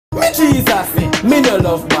Jesus, me no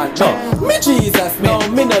love man. No, me Jesus, no,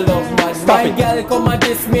 me no love man. My girl come and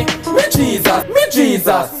diss me. Me Jesus, me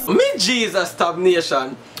Jesus, me Jesus, Tab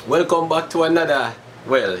Nation. Welcome back to another.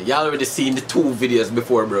 Well, y'all already seen the two videos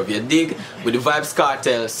before, bro. You dig? With the Vybz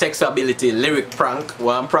Kartel, SEXABILTY, lyric prank.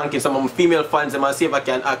 Well, I'm pranking some of my female fans and see if I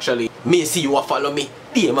can actually me see you follow me.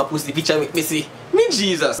 Damn, I post the picture make me see. Me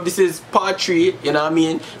Jesus. This is part 3, you know what I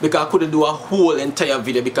mean? Because I couldn't do a whole entire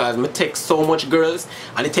video because me text so much girls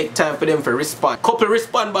and it take time for them to respond. Couple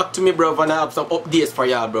respond back to me, bro, and I have some updates for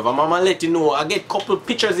y'all, bro. I'm gonna let you know. I get couple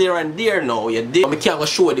pictures here and there now, you dig? I can't go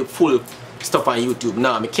show the full stuff on YouTube.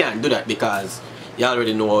 Nah, I can't do that because you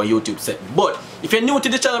already know how YouTube set. But if you're new to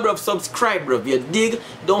the channel, bro, subscribe, bro. If you dig,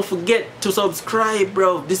 don't forget to subscribe,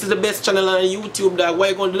 bro. This is the best channel on YouTube, dog. Why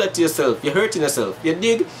you gonna do that to yourself? You're hurting yourself. You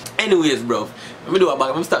dig? Anyways, bro, let me do a bag.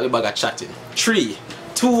 Let me start with a bag of chatting. 3,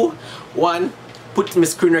 2, 1. Put my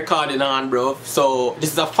screen recording on, bro. So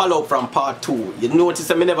this is a follow-up from part 2. You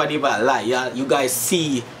notice I never even lie. Yeah, you guys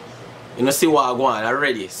see, you know, see what I want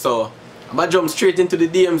already. So I'm gonna jump straight into the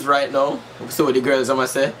DMs right now. See what the girls I'm gonna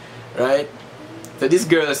say, right? So this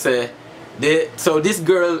girl say, this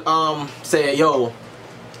girl say, yo,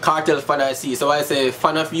 Kartel fan I see. So I say,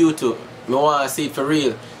 fan of you too. Me want to see it for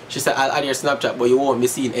real. She said, I'll add your Snapchat, but you won't be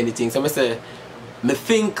seeing anything. So I say, me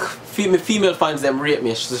think female fans them rate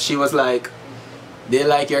me. So she was like, they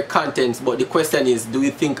like your contents, but the question is, do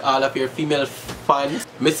you think all of your female fans?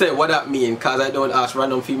 Me say, what that mean? Cause I don't ask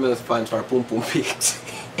random female fans for pum pum pics.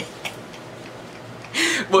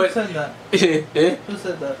 But, who said that? Who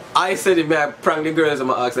said that? I said it, I prank the girls and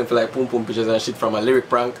I ask them for like pum pum pictures and shit from a lyric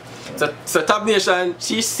prank. So Tab Nation,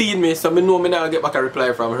 she seen me, so I know me now get back a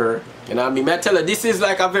reply from her. You know what I mean? I tell her this is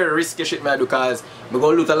like a very risky shit man because I'm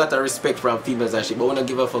gonna lose a lot of respect from females and shit, but when I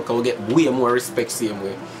give a fuck, I'll get way more respect same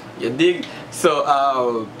way. You dig?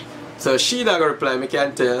 So so she not gonna reply, me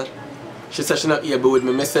can't tell. She said she not able with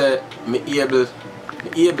me. Me say me able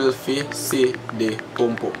to see the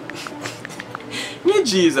pum pum. Me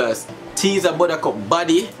Jesus. Tease a buttercup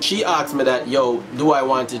body. She asked me that, yo, do I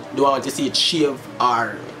want to see it shave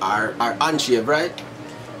or unshave, right?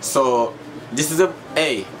 So this is a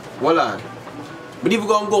hey, hold on. But if we're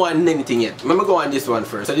gonna go on anything yet, let me go on this one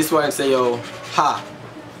first. So this one say, yo, ha,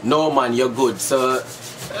 no man, you're good. So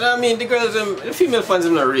I mean the girls, the female fans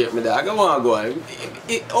them not rate me that. I wanna go on.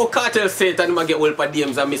 Oh, Kartel say it and I get all for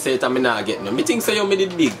DMs and me say it and me not get no. Me think so yo me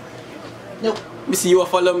did big. Nope. Me see you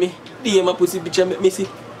follow me. DM a pussy picture make me see.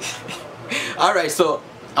 Alright, so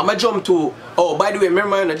I'm gonna jump to, oh by the way,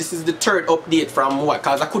 remember this is the 3rd update from what?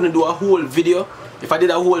 Cause I couldn't do a whole video. If I did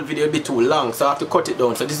a whole video it'd be too long, so I have to cut it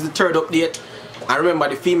down. So this is the 3rd update. And remember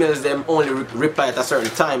the females them only reply at a certain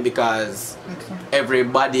time because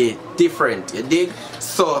everybody different, you dig?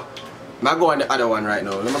 So I'm gonna go on the other one right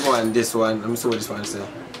now. Let me go on this one. Let me see what this one says.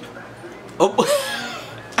 Oh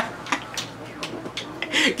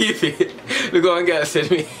keep it. Look what girl said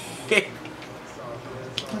me.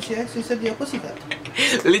 She actually said your pussy fat.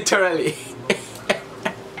 Literally.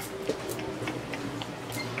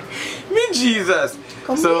 Me Jesus.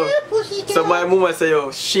 Come here, pussy girl. So my mama say, yo,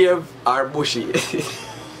 shave or bushy.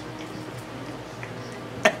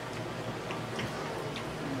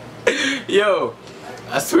 Yo,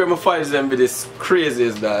 I swear my fans them be this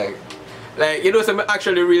craziest dog. Like, you know, some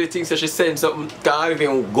actually really think that she said something, can't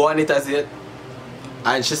even go on it as yet.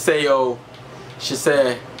 And she say, yo, she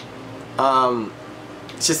say, well,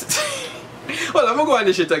 I'm gonna go on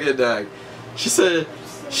this shit again, dog. She said,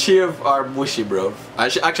 shave or bushy, bro.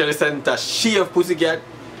 And she actually sent a shave pussycat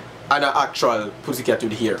and an actual pussycat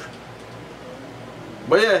with hair.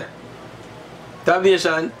 But yeah, Tab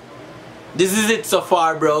Nation, this is it so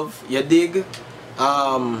far, bro. You dig?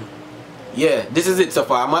 Yeah, this is it so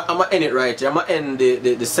far. I'm gonna end it right here. I'm gonna end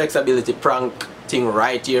the SEXABILTY prank thing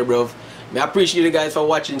right here, bro. I appreciate you guys for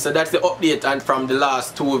watching. So that's the update and from the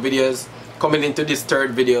last 2 videos coming into this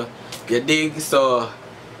 3rd video. You dig? So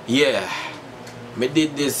yeah, I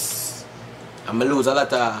did this. I'm gonna lose a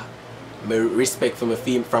lot of my respect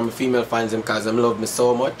from female fans because them love me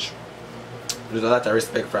so much. Lose a lot of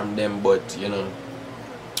respect from them, but you know,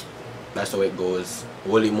 that's how it goes.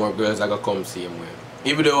 Only more girls are gonna come same way.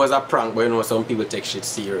 Even though it was a prank, but you know some people take shit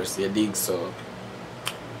serious. You dig? So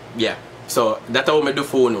yeah. So that's how I do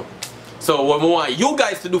for you. So what I want you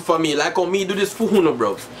guys to do for me, like how me do this for you,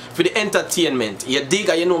 bro, for the entertainment. You dig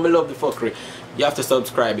and you know me love the fuckery. You have to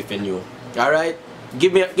subscribe if you're new. Alright?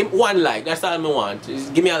 Give me 1 like, that's all I want.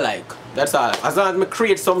 Just give me a like. That's all. As long as I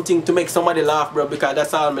create something to make somebody laugh, bro, because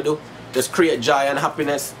that's all I do. Just create joy and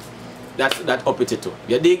happiness. That's uppity too.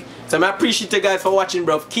 You dig? So I appreciate you guys for watching,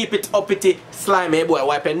 bro. Keep it uppity, slimy, boy,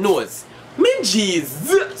 wipe your nose. Me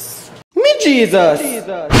Jesus. Me Jesus.